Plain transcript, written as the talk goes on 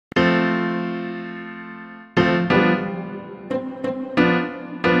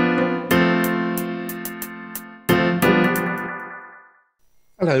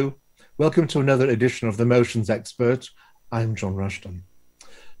Hello, welcome to another edition of The Motions Expert. I'm John Rushton.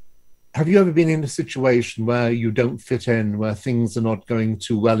 Have you ever been in a situation where you don't fit in, where things are not going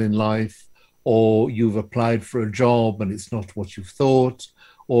too well in life, or you've applied for a job and it's not what you've thought,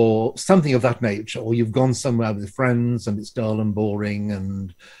 or something of that nature, or you've gone somewhere with friends and it's dull and boring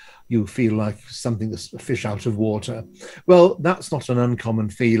and you feel like something that's a fish out of water? Well, that's not an uncommon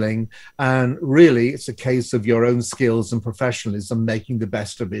feeling. And really, it's a case of your own skills and professionalism making the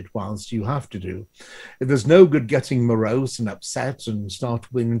best of it whilst you have to do. There's no good getting morose and upset and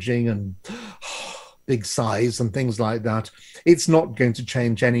start whinging and big sighs and things like that. It's not going to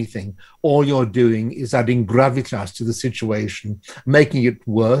change anything. All you're doing is adding gravitas to the situation, making it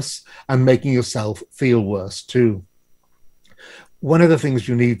worse and making yourself feel worse too. One of the things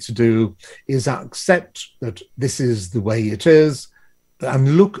you need to do is accept that this is the way it is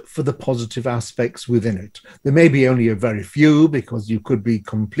and look for the positive aspects within it. There may be only a very few, because you could be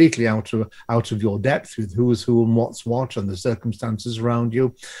completely out of your depth with who is who and what's what and the circumstances around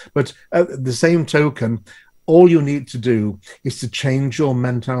you. But at the same token, all you need to do is to change your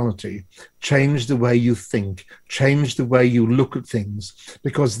mentality, change the way you think, change the way you look at things,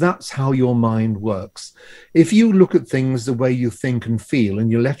 because that's how your mind works. If you look at things the way you think and feel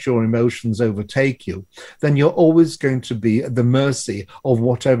and you let your emotions overtake you, then you're always going to be at the mercy of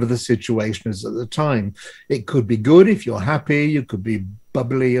whatever the situation is at the time. It could be good if you're happy, you could be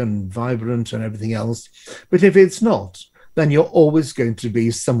bubbly and vibrant and everything else. But if it's not, then you're always going to be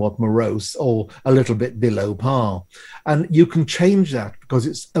somewhat morose or a little bit below par. And you can change that because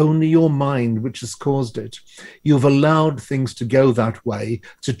it's only your mind which has caused it. You've allowed things to go that way,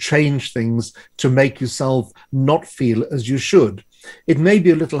 to change things, to make yourself not feel as you should. It may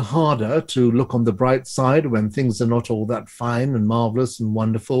be a little harder to look on the bright side when things are not all that fine and marvelous and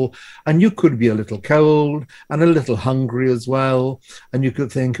wonderful. And you could be a little cold and a little hungry as well. And you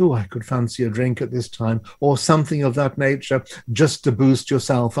could think, oh, I could fancy a drink at this time or something of that nature just to boost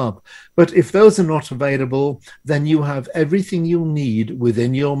yourself up. But if those are not available, then you have everything you need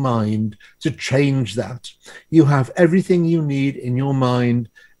within your mind to change that. You have everything you need in your mind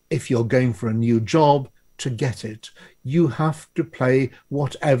if you're going for a new job to get it. You have to play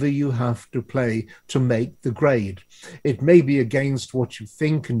whatever you have to play to make the grade. It may be against what you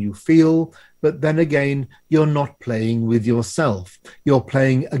think and you feel, but then again, you're not playing with yourself. You're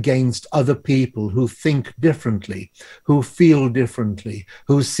playing against other people who think differently, who feel differently,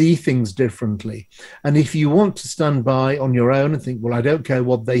 who see things differently. And if you want to stand by on your own and think, well, I don't care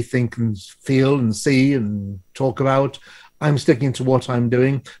what they think and feel and see and talk about, I'm sticking to what I'm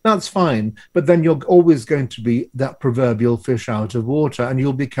doing, that's fine. But then you're always going to be that proverbial fish out of water, and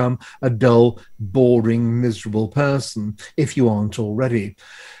you'll become a dull, boring, miserable person if you aren't already.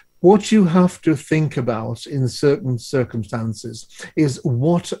 What you have to think about in certain circumstances is,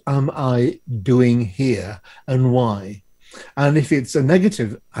 what am I doing here and why? And if it's a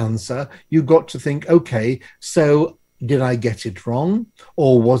negative answer, you've got to think, okay, so did I get it wrong?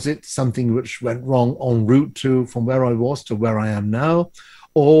 Or was it something which went wrong en route to from where I was to where I am now?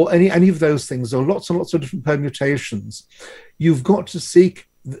 Or any of those things, or lots and lots of different permutations. You've got to seek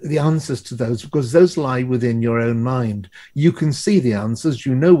the answers to those, because those lie within your own mind. You can see the answers,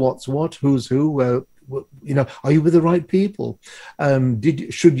 you know what's what, who's who, where, are you with the right people?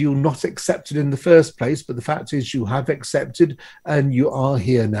 Should you not accept it in the first place? But the fact is, you have accepted and you are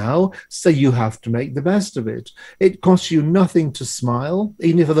here now. So you have to make the best of it. It costs you nothing to smile.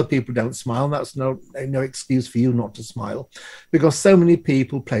 Even if other people don't smile, that's no excuse for you not to smile. Because so many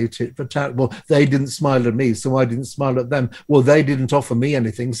people play tit for tat. Well, they didn't smile at me, so I didn't smile at them. Well, they didn't offer me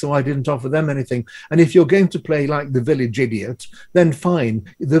anything, so I didn't offer them anything. And if you're going to play like the village idiot, then fine.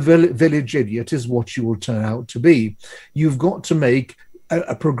 The village idiot is what you will turn out to be. You've got to make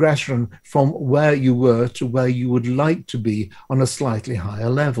a progression from where you were to where you would like to be on a slightly higher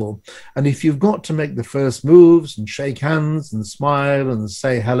level. And if you've got to make the first moves and shake hands and smile and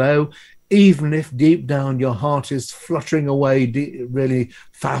say hello, even if deep down your heart is fluttering away really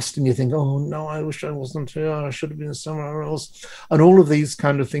fast and you think, oh no, I wish I wasn't here, I should have been somewhere else, and all of these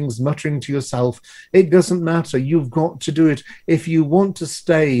kind of things muttering to yourself, it doesn't matter. You've got to do it. If you want to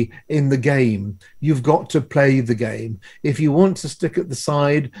stay in the game, you've got to play the game. If you want to stick at the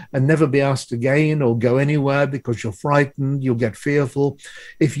side and never be asked again or go anywhere because you're frightened, you'll get fearful.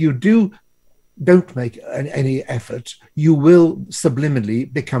 If you don't make any effort, you will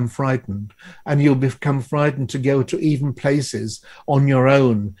subliminally become frightened, and you'll become frightened to go to even places on your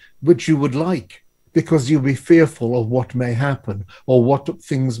own, which you would like. because you'll be fearful of what may happen or what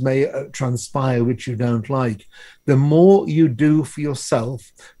things may transpire which you don't like. The more you do for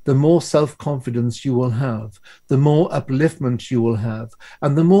yourself, the more self-confidence you will have, the more upliftment you will have,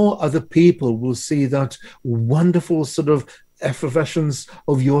 and the more other people will see that wonderful sort of effervescence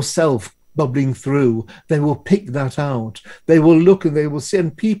of yourself bubbling through. They will pick that out. They will look and they will see,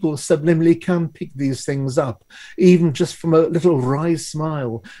 and people subliminally can pick these things up, even just from a little wry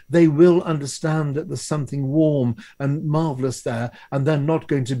smile. They will understand that there's something warm and marvelous there, and they're not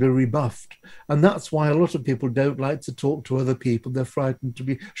going to be rebuffed. And that's why a lot of people don't like to talk to other people. They're frightened to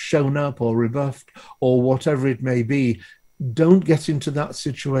be shown up or rebuffed or whatever it may be. Don't get into that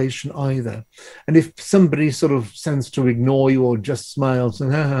situation either. And if somebody sort of tends to ignore you or just smiles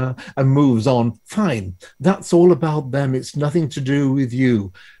and moves on, fine. That's all about them. It's nothing to do with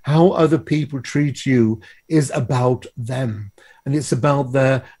you. How other people treat you is about them. And it's about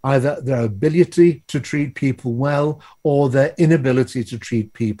either their ability to treat people well or their inability to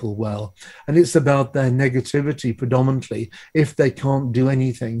treat people well. And it's about their negativity predominantly if they can't do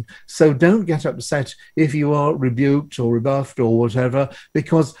anything. So don't get upset if you are rebuked or rebuffed or whatever,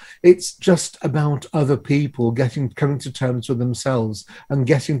 because it's just about other people coming to terms with themselves and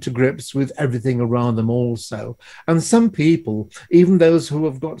getting to grips with everything around them also. And some people, even those who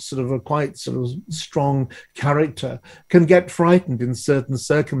have got sort of a quite sort of strong character, can get frightened in certain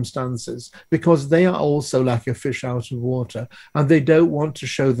circumstances because they are also like a fish out of water, and they don't want to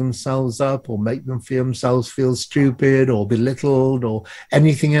show themselves up or make themselves feel stupid or belittled or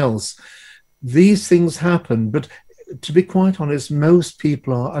anything else. These things happen, but to be quite honest, most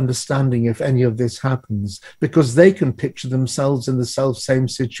people are understanding if any of this happens because they can picture themselves in the same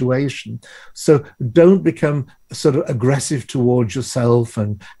situation. So don't become sort of aggressive towards yourself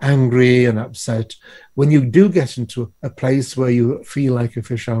and angry and upset. When you do get into a place where you feel like a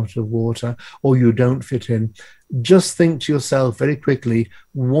fish out of water or you don't fit in, just think to yourself very quickly,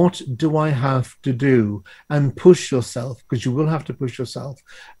 what do I have to do? And push yourself, because you will have to push yourself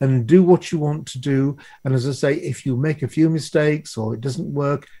and do what you want to do. And as I say, if you make a few mistakes or it doesn't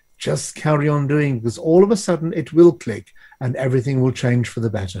work, just carry on doing, because all of a sudden it will click and everything will change for the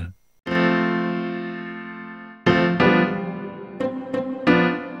better.